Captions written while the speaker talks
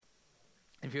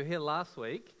If you were here last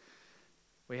week,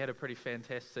 we had a pretty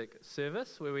fantastic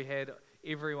service where we had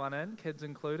everyone in, kids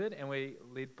included, and we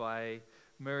led by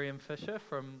Miriam Fisher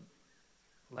from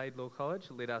Laidlaw College,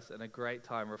 led us in a great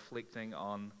time reflecting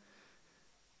on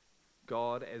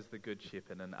God as the Good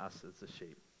Shepherd and us as the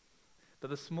sheep.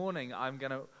 But this morning, I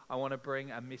want to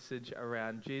bring a message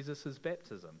around Jesus'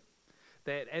 baptism.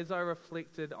 That as I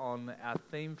reflected on our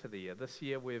theme for the year, this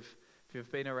year if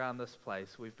you've been around this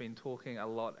place, we've been talking a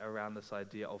lot around this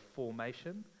idea of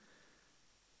formation,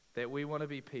 that we want to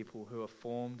be people who are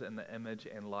formed in the image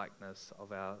and likeness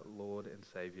of our Lord and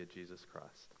Savior, Jesus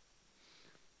Christ.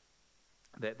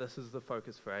 That this is the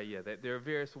focus for our year, that there are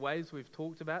various ways we've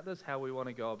talked about this, how we want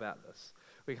to go about this.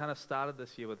 We kind of started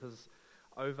this year with this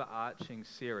overarching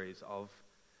series of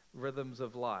rhythms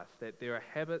of life, that there are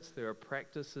habits, there are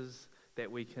practices that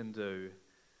we can do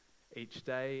each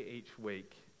day, each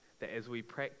week, that as we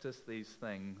practice these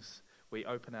things, we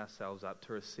open ourselves up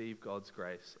to receive God's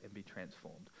grace and be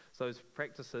transformed. So those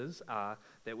practices are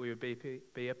that we would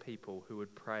be a people who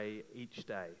would pray each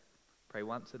day, pray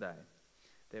once a day.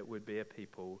 That would be a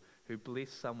people who bless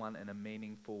someone in a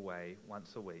meaningful way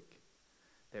once a week.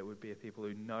 That would be a people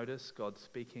who notice God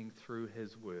speaking through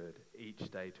His Word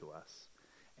each day to us.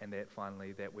 And that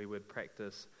finally, that we would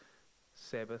practice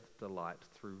Sabbath delight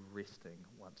through resting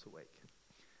once a week.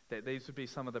 That these would be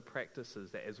some of the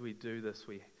practices that as we do this,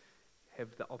 we have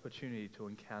the opportunity to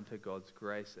encounter God's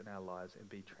grace in our lives and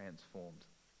be transformed.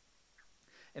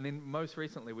 And then most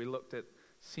recently, we looked at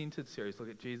Centered series, look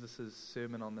at Jesus'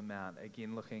 Sermon on the Mount.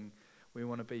 Again, we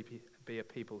want to be a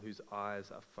people whose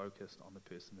eyes are focused on the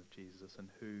person of Jesus and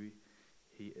who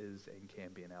He is and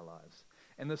can be in our lives.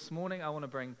 And this morning, I want to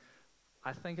bring,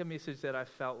 I think, a message that I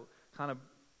felt kind of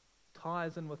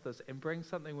ties in with this and brings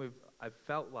something I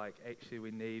felt like actually we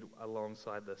need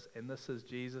alongside this. And this is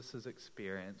Jesus'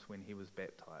 experience when He was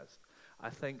baptized.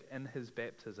 I think in His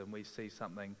baptism, we see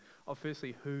something of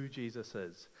firstly who Jesus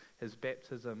is. His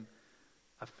baptism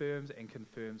affirms and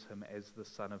confirms Him as the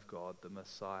Son of God, the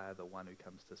Messiah, the one who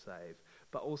comes to save.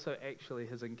 But also actually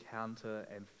His encounter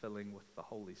and filling with the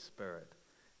Holy Spirit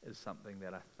is something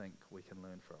that I think we can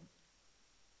learn from.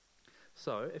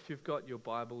 So if you've got your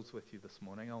Bibles with you this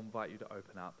morning, I'll invite you to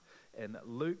open up in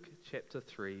Luke chapter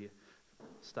 3,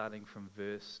 starting from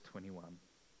verse 21.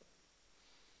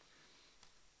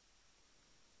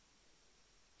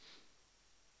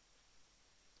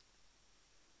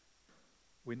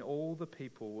 When all the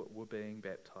people were being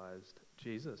baptized,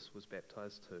 Jesus was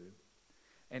baptized too.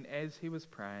 And as He was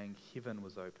praying, heaven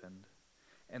was opened,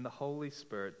 and the Holy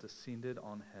Spirit descended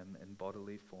on Him in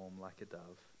bodily form like a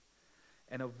dove.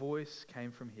 And a voice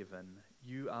came from heaven,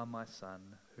 "You are my Son,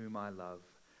 whom I love.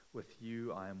 With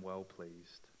you I am well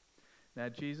pleased." Now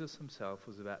Jesus Himself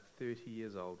was about 30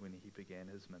 years old when He began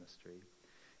His ministry.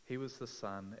 He was the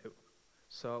son,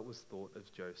 so it was thought,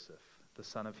 of Joseph, the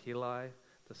son of Heli,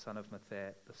 the son of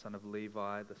Matthat, the son of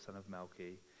Levi, the son of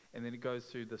Melchi. And then it goes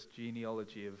through this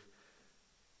genealogy of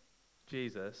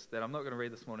Jesus that I'm not going to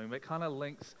read this morning, but it kind of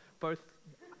links both.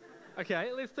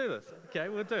 Okay, let's do this. Okay,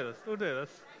 we'll do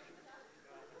this.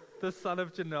 The son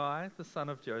of Janai, the son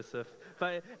of Joseph.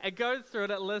 But it goes through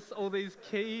and it lists all these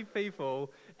key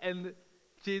people in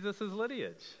Jesus'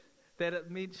 lineage. That it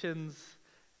mentions,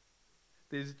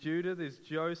 there's Judah, there's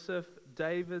Joseph,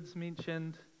 David's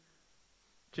mentioned,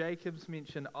 Jacob's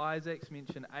mentioned, Isaac's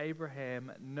mentioned,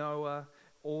 Abraham, Noah,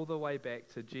 all the way back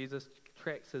to Jesus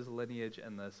tracks his lineage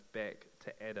in this back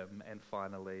to Adam, and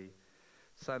finally,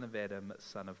 son of Adam,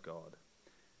 son of God.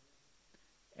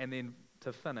 And then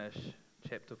to finish,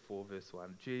 chapter 4, verse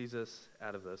 1, Jesus,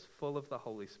 out of this, full of the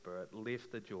Holy Spirit,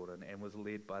 left the Jordan and was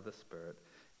led by the Spirit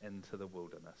into the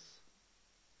wilderness.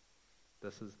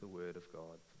 This is the word of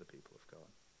God for the people of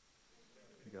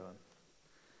God.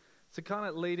 So kind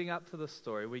of leading up to this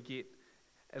story, we get,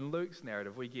 in Luke's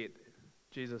narrative, we get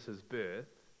Jesus' birth,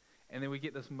 and then we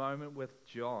get this moment with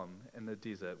John in the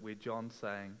desert, where John's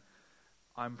saying,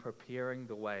 "I'm preparing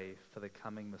the way for the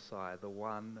coming Messiah, the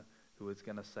one who is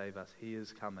going to save us. He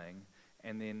is coming."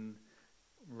 And then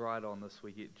right on this,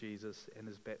 we get Jesus and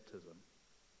His baptism.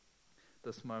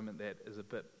 This moment that is a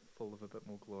bit full of a bit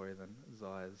more glory than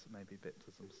Zai's maybe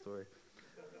baptism story.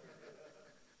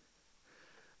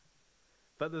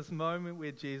 But this moment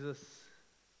where Jesus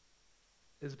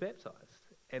is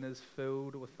baptized and is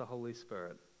filled with the Holy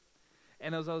Spirit.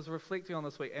 And as I was reflecting on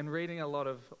this week and reading a lot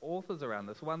of authors around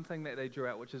this, one thing that they drew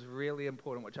out, which is really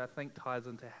important, which I think ties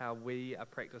into how we are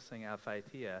practicing our faith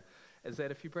here, is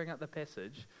that if you bring up the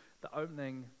passage, the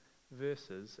opening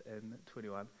verses in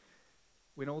 21,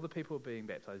 when all the people were being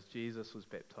baptized, Jesus was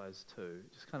baptized too.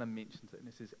 Just kind of mentions it, and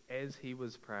it says, as He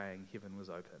was praying, heaven was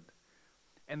opened.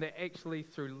 And that actually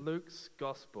through Luke's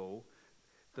gospel,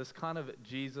 this kind of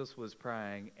Jesus was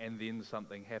praying and then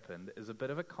something happened is a bit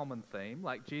of a common theme.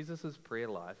 Like Jesus' prayer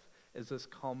life is this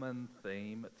common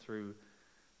theme through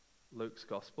Luke's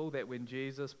gospel, that when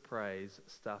Jesus prays,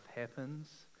 stuff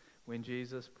happens. When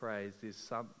Jesus prays,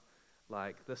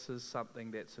 this is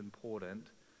something that's important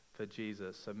for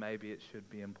Jesus, so maybe it should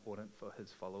be important for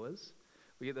his followers.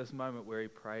 We get this moment where he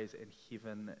prays and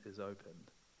heaven is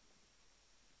opened.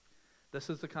 This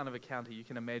is the kind of encounter you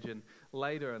can imagine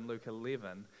later in Luke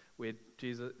 11, where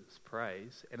Jesus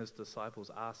prays and his disciples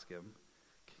ask him,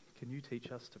 can you teach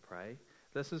us to pray?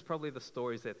 This is probably the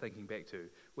stories they're thinking back to.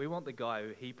 We want the guy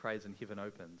who he prays and heaven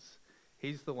opens.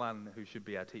 He's the one who should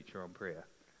be our teacher on prayer.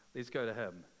 Let's go to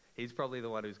him. He's probably the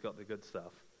one who's got the good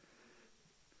stuff.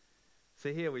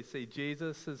 So here we see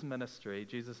Jesus' ministry.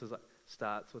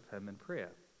 Starts with him in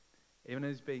prayer. Even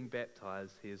as he's being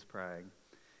baptized, he is praying.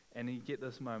 And you get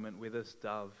this moment where this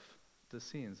dove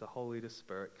descends. The Holy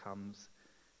Spirit comes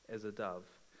as a dove.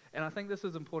 And I think this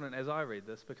is important as I read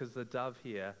this, because the dove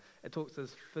here, it talks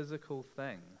this physical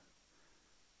thing.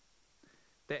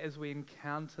 That as we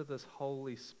encounter this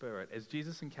Holy Spirit, as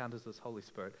Jesus encounters this Holy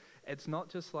Spirit, it's not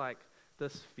just like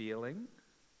this feeling,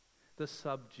 this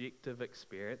subjective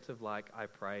experience of like I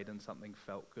prayed and something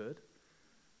felt good.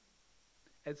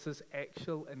 It's this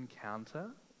actual encounter.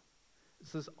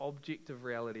 It's this objective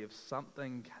reality of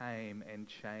something came and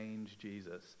changed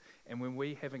Jesus. And when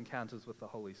we have encounters with the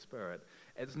Holy Spirit,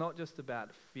 it's not just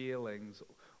about feelings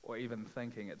or even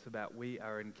thinking. It's about we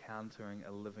are encountering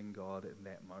a living God in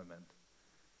that moment.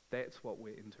 That's what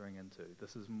we're entering into.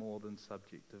 This is more than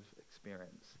subjective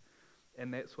experience.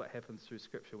 And that's what happens through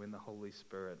Scripture when the Holy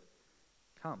Spirit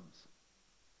comes.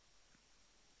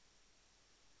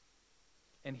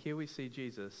 And here we see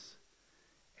Jesus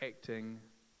acting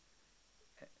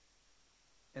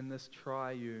in this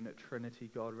triune Trinity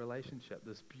God relationship,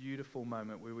 this beautiful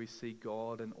moment where we see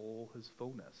God in all his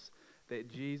fullness,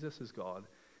 that Jesus as God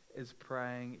is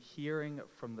praying, hearing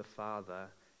from the Father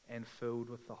and filled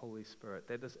with the Holy Spirit.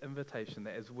 That this invitation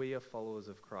that as we are followers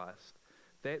of Christ,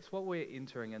 that's what we're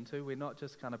entering into. We're not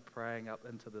just kind of praying up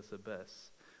into this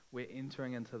abyss. We're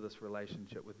entering into this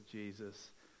relationship with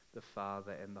Jesus, the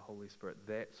Father, and the Holy Spirit.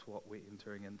 That's what we're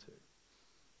entering into.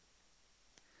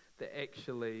 That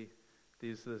actually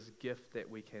there's this gift that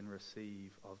we can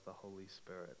receive of the Holy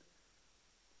Spirit.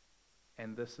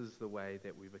 And this is the way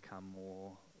that we become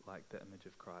more like the image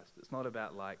of Christ. It's not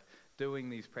about like doing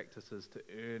these practices to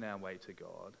earn our way to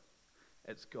God.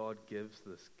 It's God gives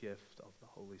this gift of the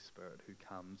Holy Spirit who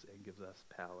comes and gives us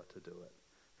power to do it,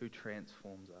 who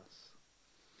transforms us.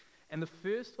 And the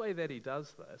first way that he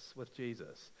does this with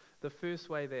Jesus, the first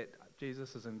way that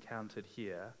Jesus is encountered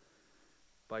here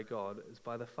by God is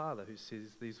by the Father, who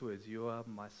says these words, "You are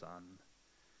my Son,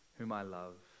 whom I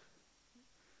love.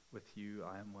 With you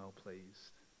I am well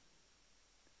pleased."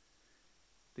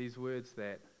 These words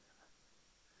that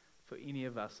for any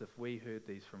of us, if we heard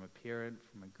these from a parent,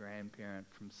 from a grandparent,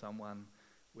 from someone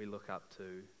we look up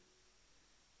to,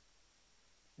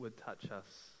 would touch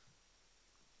us.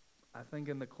 I think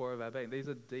in the core of our being, these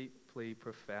are deeply,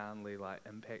 profoundly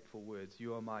impactful words.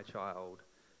 You are my child,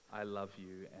 I love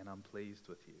you, and I'm pleased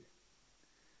with you.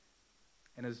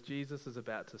 And as Jesus is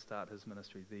about to start his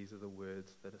ministry, these are the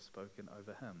words that are spoken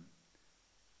over him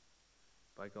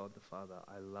by God the Father.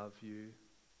 I love you,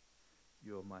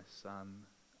 you're my Son,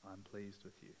 I'm pleased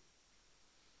with you.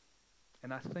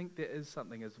 And I think there is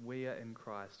something, as we are in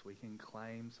Christ, we can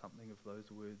claim something of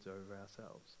those words over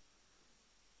ourselves.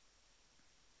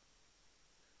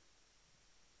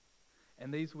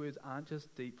 And these words aren't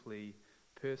just deeply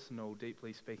personal,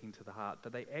 deeply speaking to the heart,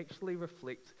 but they actually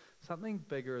reflect something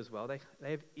bigger as well. They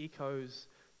have echoes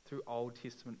through Old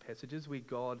Testament passages where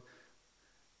God,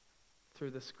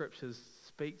 through the scriptures,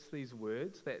 speaks these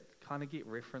words that kind of get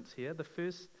referenced here.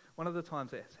 One of the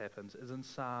times that happens is in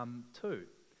Psalm 2,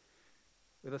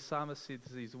 where the psalmist says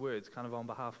these words kind of on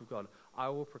behalf of God. I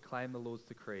will proclaim the Lord's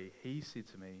decree.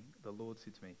 The Lord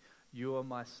said to me, you are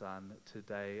my son,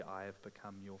 today I have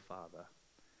become your father.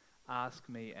 Ask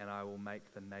me and I will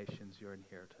make the nations your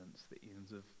inheritance, the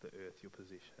ends of the earth your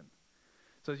possession.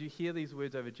 So as you hear these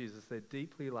words over Jesus, they're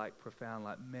deeply profound,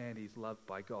 man, he's loved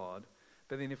by God.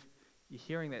 But then if you're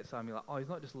hearing that psalm, you're like, oh, he's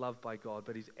not just loved by God,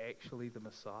 but he's actually the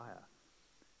Messiah.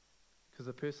 Because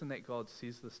the person that God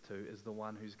says this to is the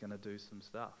one who's going to do some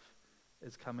stuff,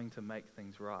 is coming to make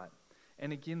things right.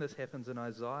 And again, this happens in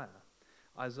Isaiah.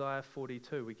 Isaiah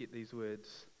 42, we get these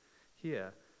words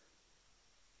here.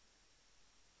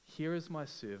 Here is my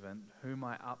servant, whom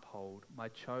I uphold, my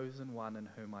chosen one in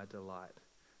whom I delight.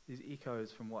 These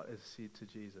echoes from what is said to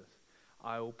Jesus.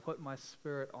 I will put my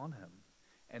spirit on him,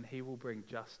 and he will bring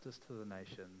justice to the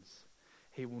nations.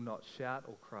 He will not shout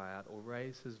or cry out or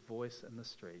raise his voice in the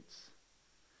streets.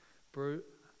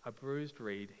 A bruised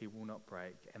reed he will not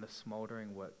break, and a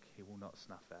smouldering wick he will not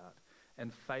snuff out.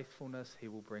 In faithfulness he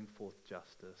will bring forth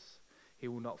justice. He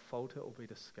will not falter or be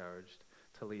discouraged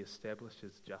till he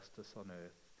establishes justice on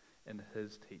earth. In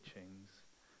his teachings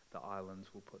the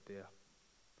islands will put their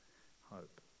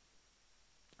hope.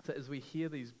 So as we hear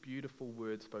these beautiful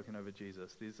words spoken over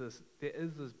Jesus, there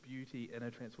is this beauty in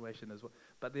a transformation as well.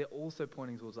 But they're also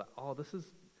pointing towards this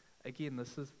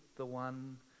is the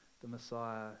one, the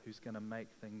Messiah, who's going to make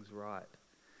things right.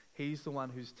 He's the one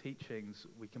whose teachings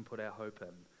we can put our hope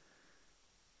in.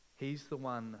 He's the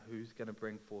one who's going to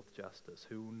bring forth justice,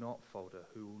 who will not falter,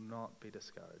 who will not be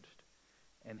discouraged.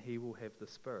 And he will have the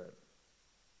Spirit.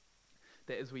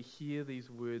 That as we hear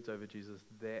these words over Jesus,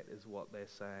 that is what they're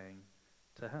saying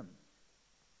to him.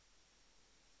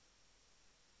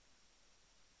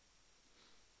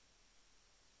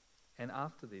 And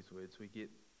after these words, we get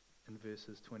in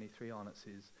verses 23 on, it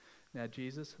says, "Now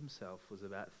Jesus himself was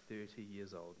about 30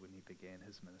 years old when he began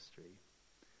his ministry."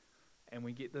 And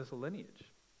we get this lineage.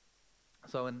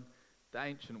 So in the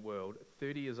ancient world,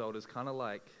 30 years old is kind of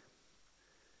like,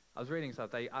 I was reading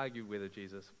stuff, they argued whether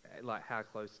Jesus, like how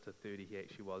close to 30 he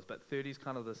actually was, but 30 is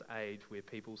kind of this age where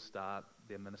people start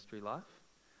their ministry life.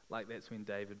 Like that's when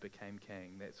David became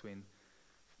king, that's when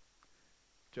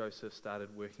Joseph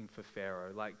started working for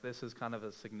Pharaoh. Like this is kind of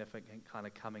a significant kind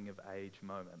of coming of age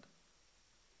moment.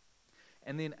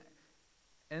 And then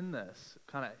in this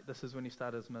is when he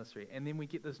started his ministry. And then we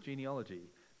get this genealogy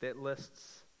that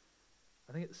lists,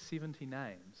 I think it's 70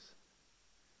 names.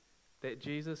 That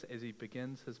Jesus, as he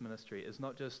begins his ministry, is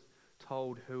not just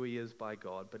told who he is by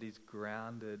God, but he's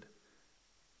grounded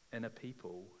in a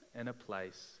people, in a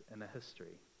place, in a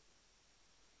history.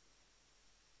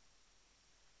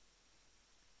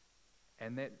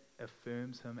 And that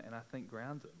affirms him and I think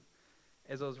grounds him.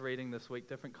 As I was reading this week,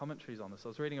 different commentaries on this, I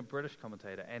was reading a British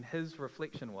commentator, and his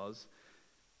reflection was,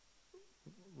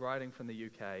 writing from the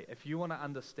UK, if you want to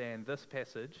understand this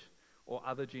passage or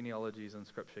other genealogies in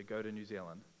Scripture, go to New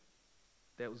Zealand.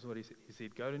 That was what he said. He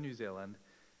said, go to New Zealand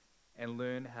and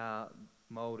learn how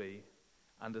Māori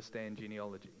understand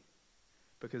genealogy,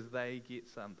 because they get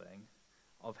something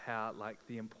of how, like,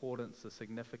 the importance, the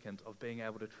significance of being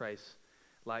able to trace,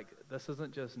 like, this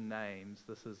isn't just names,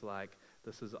 this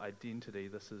is identity,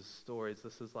 this is stories,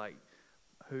 this is like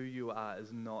who you are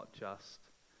is not just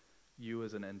you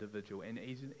as an individual. And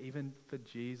even for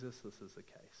Jesus, this is the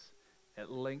case. It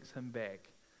links him back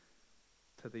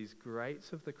to these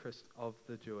greats of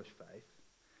the Jewish faith.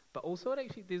 But also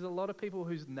there's a lot of people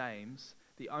whose names,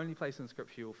 the only place in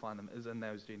Scripture you'll find them is in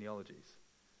those genealogies.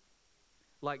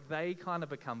 Like they kind of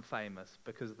become famous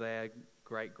because they're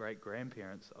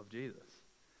great-great-grandparents of Jesus.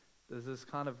 There's this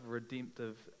kind of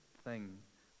redemptive thing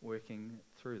working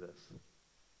through this.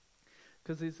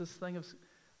 Because there's this thing of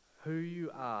who you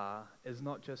are is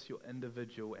not just your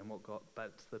individual and what God,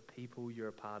 but it's the people you're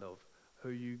a part of, who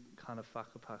you kind of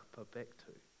whakapapa back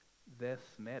to. This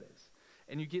matters.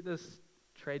 And you get this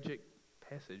tragic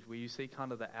passage where you see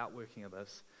kind of the outworking of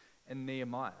this in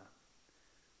Nehemiah.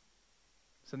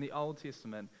 So in the Old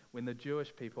Testament, when the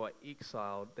Jewish people are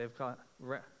exiled, they've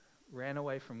ran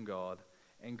away from God,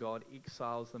 and God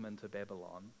exiles them into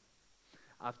Babylon.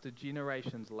 After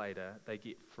generations later, they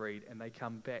get freed and they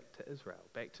come back to Israel,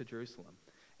 back to Jerusalem,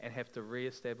 and have to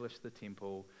re-establish the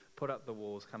temple, put up the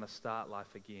walls, kind of start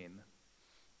life again.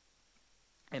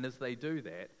 And as they do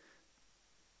that,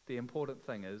 the important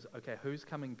thing is, okay, who's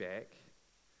coming back?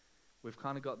 We've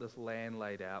kind of got this land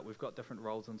laid out. We've got different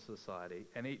roles in society,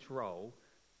 and each role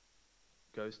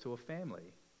goes to a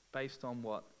family based on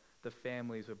what the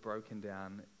families were broken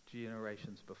down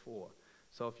generations before.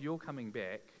 So if you're coming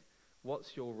back,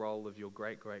 what's your role of your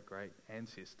great-great-great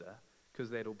ancestor? Because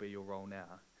that'll be your role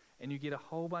now. And you get a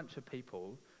whole bunch of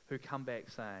people who come back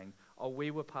saying, oh,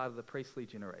 we were part of the priestly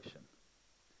generation.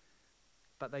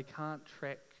 But they can't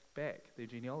track back their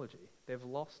genealogy. They've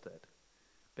lost it.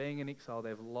 Being in exile,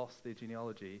 they've lost their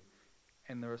genealogy.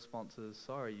 And the response is,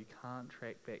 sorry, you can't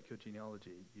track back your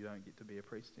genealogy. You don't get to be a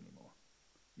priest anymore.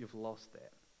 You've lost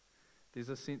that. There's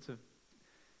a sense of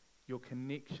your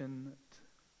connection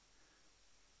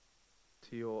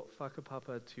to your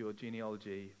whakapapa, to your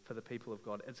genealogy for the people of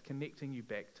God. It's connecting you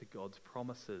back to God's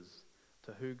promises,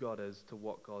 to who God is, to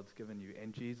what God's given you.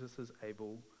 And Jesus is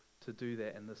able to do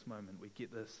that in this moment. We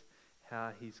get this,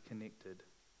 how he's connected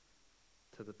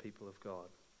to the people of God.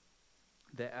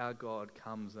 That our God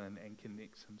comes in and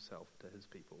connects himself to his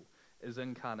people, is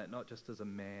incarnate not just as a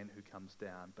man who comes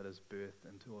down, but is birthed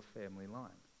into a family line.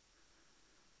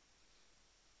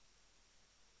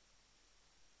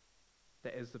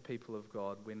 that as the people of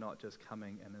God, we're not just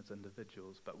coming in as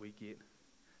individuals, but we get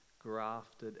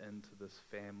grafted into this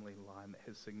family line that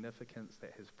has significance,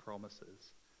 that has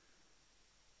promises.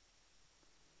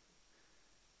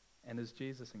 And as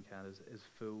Jesus encounters, is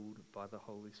filled by the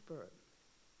Holy Spirit.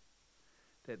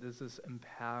 That there's this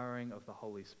empowering of the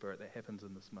Holy Spirit that happens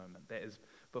in this moment. That is,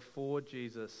 before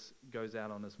Jesus goes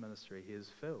out on his ministry, he is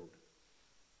filled.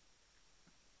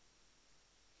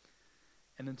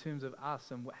 And in terms of us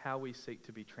and how we seek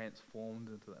to be transformed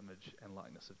into the image and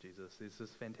likeness of Jesus, there's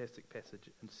this fantastic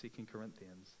passage in 2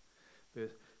 Corinthians,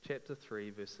 chapter 3,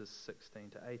 verses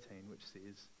 16 to 18, which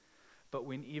says, "But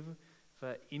whenever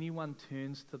anyone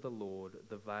turns to the Lord,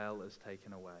 the veil is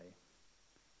taken away."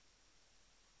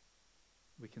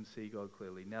 We can see God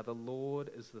clearly. "Now the Lord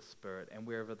is the Spirit, and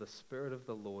wherever the Spirit of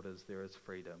the Lord is, there is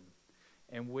freedom.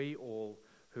 And we all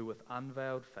who with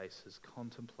unveiled faces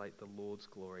contemplate the Lord's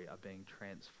glory are being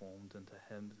transformed into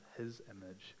his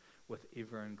image with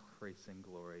ever-increasing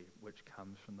glory, which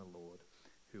comes from the Lord,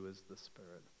 who is the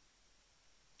Spirit."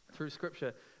 Through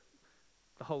Scripture,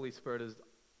 the Holy Spirit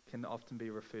can often be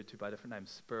referred to by different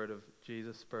names. Spirit of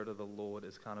Jesus, Spirit of the Lord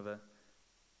is kind of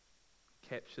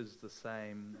captures the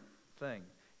same thing.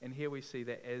 And here we see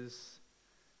that as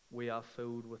we are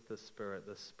filled with the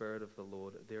Spirit of the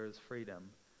Lord, there is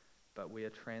freedom. But we are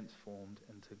transformed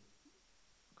into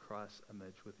Christ's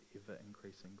image with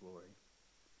ever-increasing glory.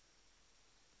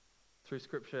 Through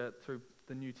Scripture, through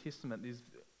the New Testament, there's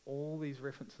all these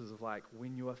references of like,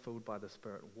 when you are filled by the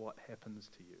Spirit, what happens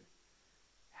to you?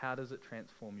 How does it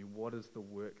transform you? What is the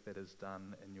work that is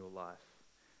done in your life?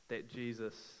 That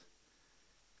Jesus,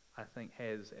 I think,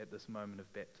 has at this moment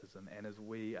of baptism. And as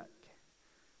we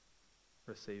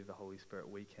receive the Holy Spirit,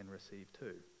 we can receive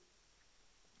too.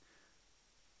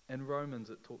 In Romans,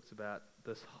 it talks about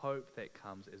this hope that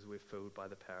comes as we're filled by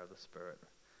the power of the Spirit.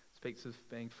 It speaks of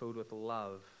being filled with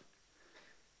love.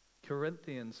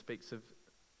 Corinthians speaks of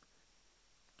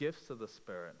gifts of the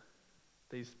Spirit,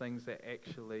 these things that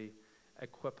actually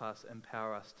equip us,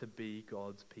 empower us to be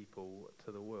God's people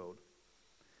to the world.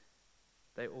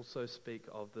 They also speak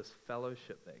of this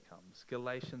fellowship that comes.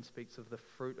 Galatians speaks of the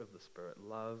fruit of the Spirit: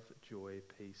 love, joy,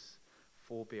 peace,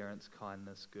 forbearance,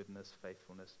 kindness, goodness,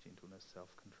 faithfulness, gentleness,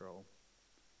 self-control.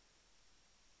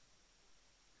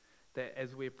 That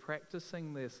as we're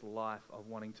practicing this life of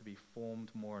wanting to be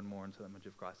formed more and more into the image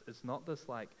of Christ, it's not this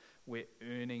like we're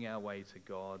earning our way to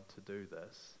God to do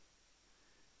this,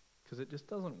 because it just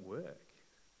doesn't work.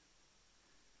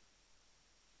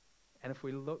 And if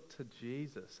we look to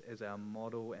Jesus as our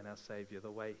model and our Savior,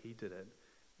 the way he did it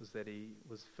was that he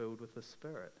was filled with the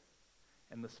Spirit.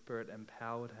 And the Spirit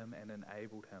empowered him and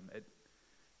enabled him.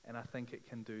 And I think it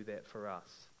can do that for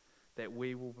us. That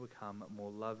we will become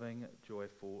more loving,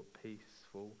 joyful,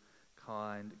 peaceful,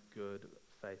 kind, good,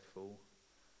 faithful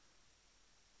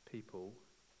people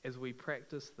as we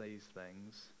practice these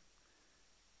things,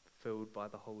 filled by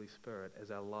the Holy Spirit,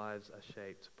 as our lives are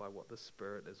shaped by what the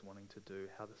Spirit is wanting to do,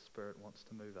 how the Spirit wants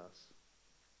to move us.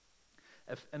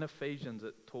 In Ephesians,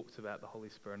 it talks about the Holy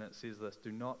Spirit, and it says this: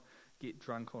 "Do not get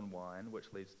drunk on wine,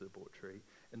 which leads to debauchery.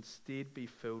 Instead, be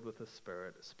filled with the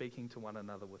Spirit, speaking to one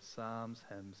another with psalms,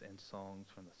 hymns, and songs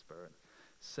from the Spirit.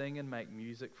 Sing and make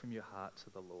music from your heart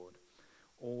to the Lord,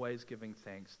 always giving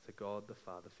thanks to God the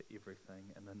Father for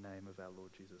everything in the name of our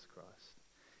Lord Jesus Christ."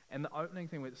 And the opening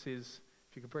thing where it says,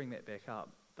 if you could bring that back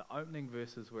up, the opening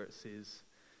verses where it says,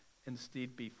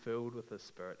 "Instead, be filled with the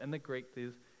Spirit." In the Greek,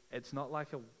 it's not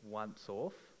like a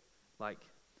once-off, like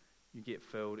you get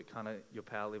filled, it kind of, your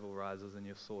power level rises and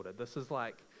you're sorted. This is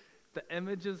like, the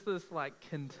image is this like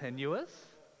continuous.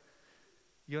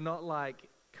 You're not like,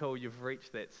 cool, you've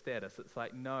reached that status. It's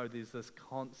like, no, there's this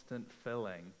constant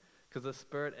filling. Because the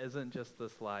Spirit isn't just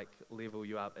this like level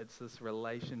you up. It's this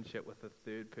relationship with the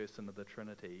third person of the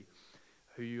Trinity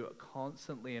who you're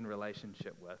constantly in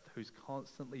relationship with, who's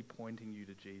constantly pointing you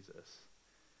to Jesus,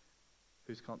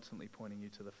 who's constantly pointing you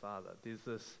to the Father. There's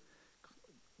this,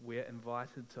 we're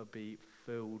invited to be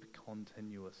filled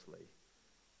continuously.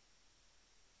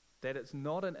 That it's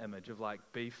not an image of like,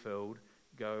 be filled,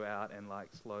 go out and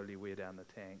like slowly wear down the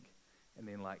tank, and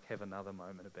then like have another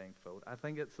moment of being filled. I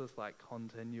think it's this like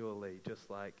continually, just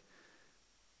like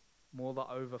more the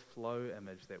overflow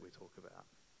image that we talk about.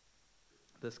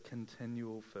 This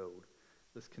continual filled,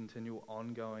 this continual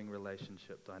ongoing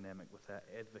relationship dynamic with our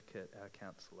advocate, our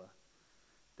counselor.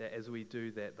 That as we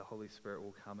do that, the Holy Spirit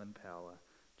will come in power,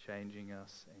 changing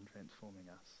us and transforming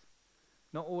us.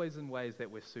 Not always in ways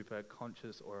that we're super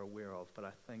conscious or aware of, but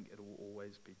I think it will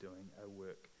always be doing a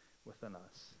work within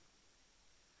us.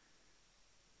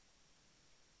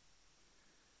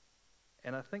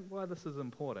 And I think why this is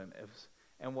important is,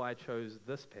 and why I chose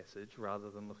this passage rather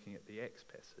than looking at the Acts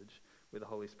passage where the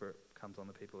Holy Spirit comes on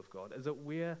the people of God, is that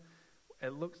where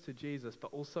it looks to Jesus,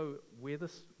 but also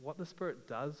what the Spirit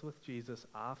does with Jesus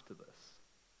after this.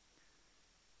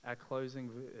 Our closing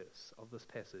verse of this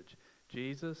passage,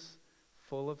 Jesus,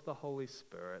 full of the Holy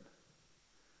Spirit,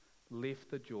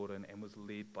 left the Jordan and was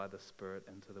led by the Spirit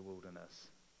into the wilderness.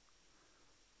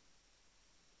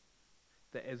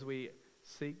 That as we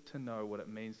seek to know what it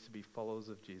means to be followers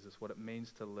of Jesus, what it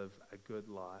means to live a good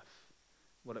life,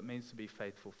 what it means to be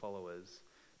faithful followers,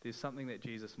 there's something that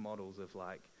Jesus models of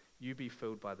like, you be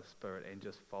filled by the Spirit and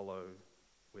just follow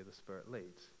where the Spirit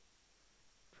leads.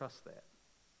 Trust that.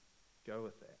 Go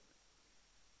with that.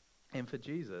 And for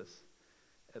Jesus,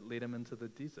 it led him into the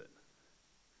desert,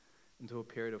 into a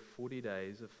period of 40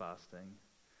 days of fasting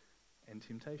and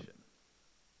temptation.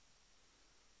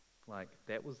 Like,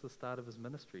 that was the start of his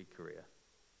ministry career.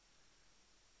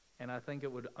 And I think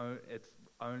it's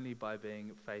only by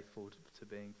being faithful to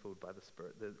being filled by the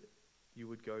Spirit that you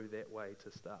would go that way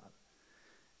to start.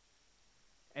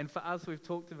 And for us, I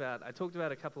talked about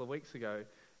a couple of weeks ago,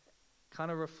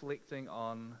 kind of reflecting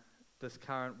on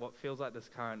what feels like this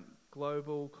current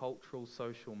global, cultural,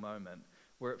 social moment,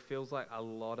 where it feels like a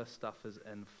lot of stuff is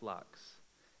in flux,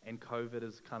 and COVID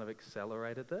has kind of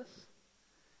accelerated this.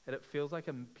 And it feels like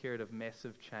a period of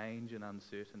massive change and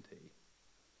uncertainty.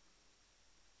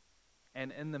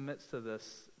 And in the midst of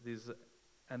this, there's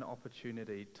an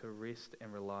opportunity to rest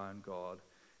and rely on God,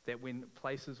 that when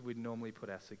places we'd normally put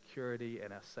our security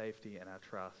and our safety and our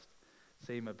trust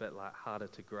seem a bit like harder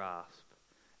to grasp,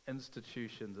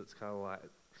 institutions it's kind of like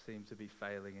seem to be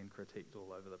failing and critiqued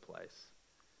all over the place.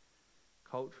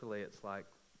 Culturally, it's like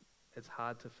it's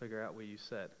hard to figure out where you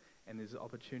sit, and there's an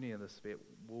opportunity in this bit.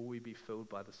 Will we be filled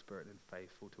by the Spirit and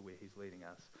faithful to where He's leading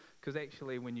us? Because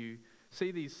actually, when you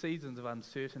see these seasons of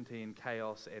uncertainty and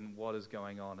chaos and what is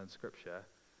going on in Scripture,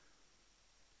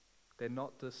 they're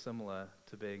not dissimilar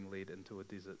to being led into a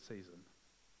desert season.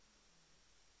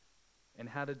 And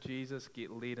how did Jesus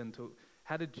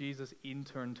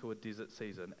enter into a desert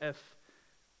season?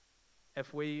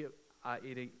 If we are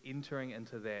entering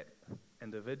into that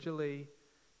individually,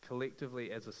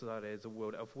 collectively, as a society, as a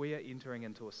world, if we are entering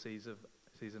into a season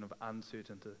of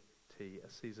uncertainty, a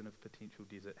season of potential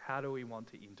desert, how do we want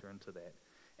to enter into that?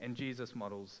 And Jesus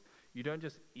models, you don't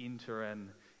just enter in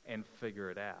and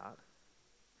figure it out.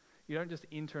 You don't just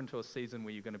enter into a season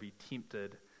where you're going to be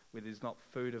tempted, where there's not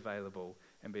food available,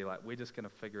 and be like, we're just going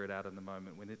to figure it out in the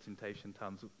moment. When the temptation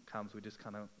comes, we just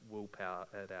kind of willpower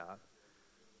it out.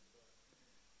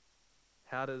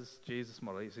 How does Jesus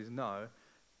model? He says, no,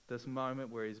 this moment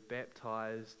where he's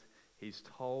baptized, he's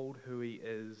told who he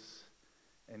is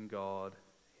in God,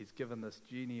 he's given this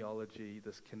genealogy,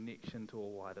 this connection to a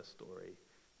wider story,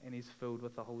 and he's filled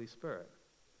with the Holy Spirit.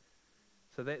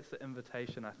 So that's the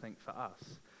invitation, I think, for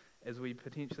us. As we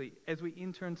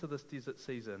enter into this desert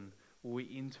season, will we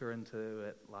enter into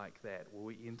it like that? Will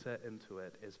we enter into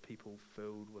it as people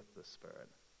filled with the Spirit?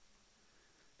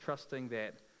 Trusting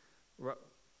that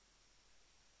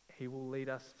He will lead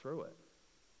us through it,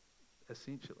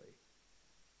 essentially.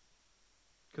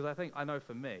 Because I know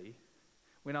for me,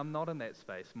 when I'm not in that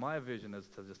space, my aversion is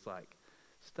to just like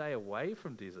stay away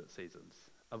from desert seasons,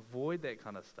 avoid that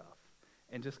kind of stuff,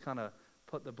 and just kind of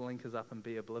put the blinkers up and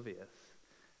be oblivious.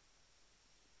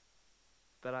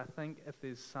 But I think if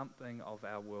there's something of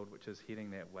our world which is heading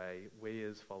that way, we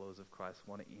as followers of Christ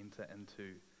want to enter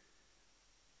into.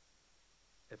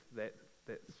 If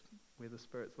that's where the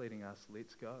Spirit's leading us,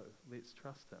 let's go. Let's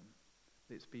trust Him.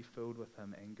 Let's be filled with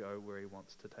Him and go where He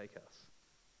wants to take us.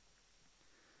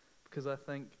 Because I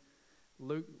think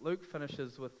Luke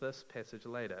finishes with this passage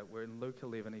later, where in Luke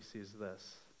 11 he says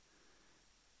this: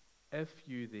 if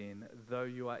you then, though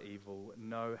you are evil,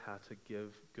 know how to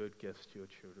give good gifts to your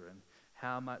children,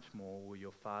 how much more will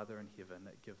your Father in heaven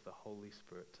give the Holy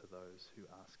Spirit to those who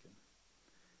ask Him?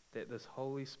 That this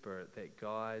Holy Spirit that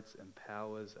guides,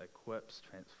 empowers, equips,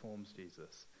 transforms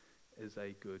Jesus is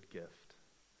a good gift.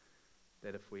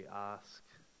 That if we ask,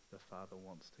 the Father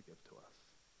wants to give to us.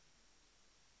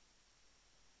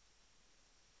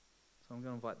 So I'm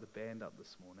going to invite the band up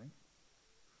this morning.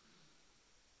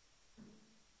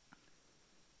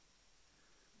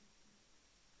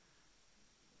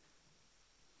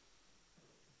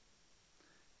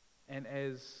 And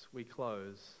as we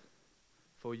close,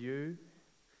 for you,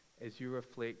 as you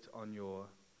reflect on your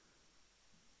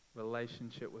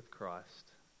relationship with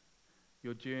Christ,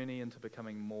 your journey into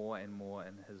becoming more and more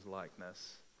in His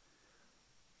likeness,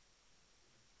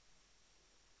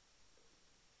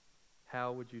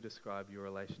 how would you describe your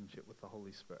relationship with the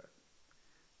Holy Spirit?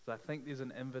 So I think there's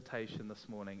an invitation this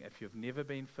morning. If you've never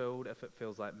been filled, if it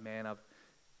feels like, man,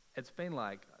 it's been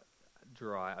like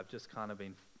dry, I've just kind of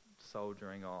been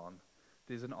soldiering on,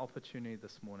 there's an opportunity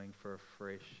this morning for a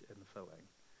fresh infilling.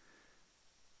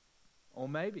 Or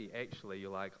maybe actually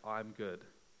you're like, I'm good,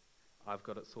 I've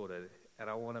got it sorted, and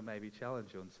I want to maybe challenge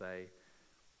you and say,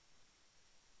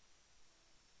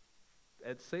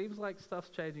 it seems like stuff's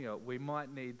changing up. We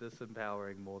might need this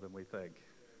empowering more than we think.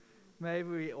 Maybe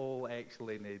we all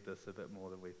actually need this a bit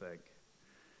more than we think.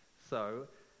 So,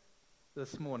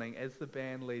 this morning, as the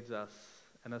band leads us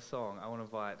in a song, I want to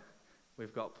invite,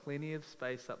 we've got plenty of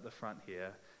space up the front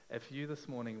here. If you this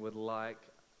morning would like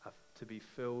to be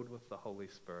filled with the Holy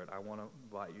Spirit, I want to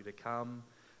invite you to come,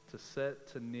 to sit,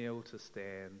 to kneel, to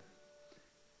stand,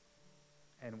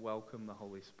 and welcome the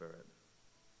Holy Spirit.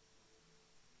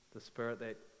 The Spirit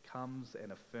that comes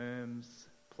and affirms,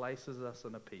 places us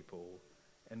in a people,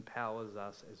 empowers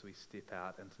us as we step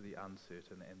out into the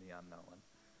uncertain and the unknown,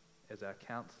 as our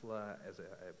counselor, as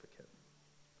our advocate.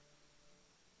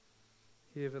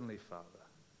 Heavenly Father,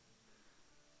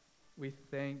 we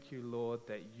thank you, Lord,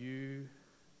 that you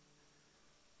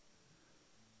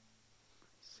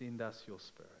send us your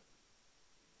Spirit.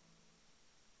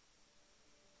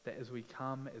 That as we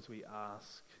come, as we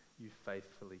ask, you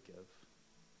faithfully give.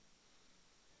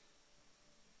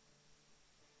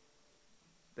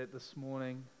 That this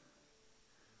morning,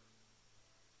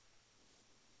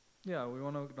 we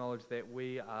want to acknowledge that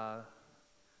we are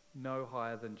no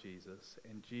higher than Jesus,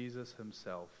 and Jesus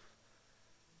himself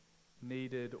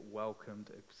needed,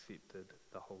 welcomed, accepted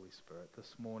the Holy Spirit.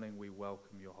 This morning we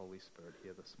welcome your Holy Spirit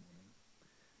here this morning.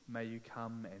 May you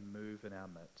come and move in our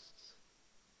midst.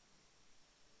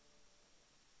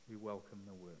 We welcome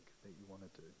the work that you want to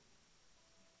do.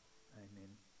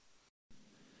 Amen.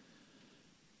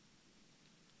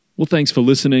 Well, thanks for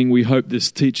listening. We hope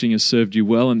this teaching has served you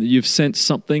well and that you've sensed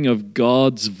something of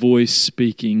God's voice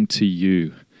speaking to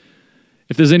you.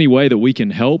 If there's any way that we can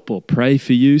help or pray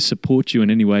for you, support you in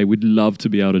any way, we'd love to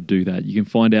be able to do that. You can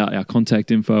find out our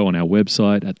contact info on our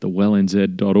website at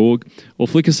thewellnz.org or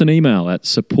flick us an email at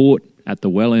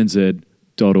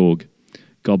support@thewellnz.org.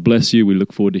 God bless you. We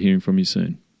look forward to hearing from you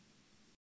soon.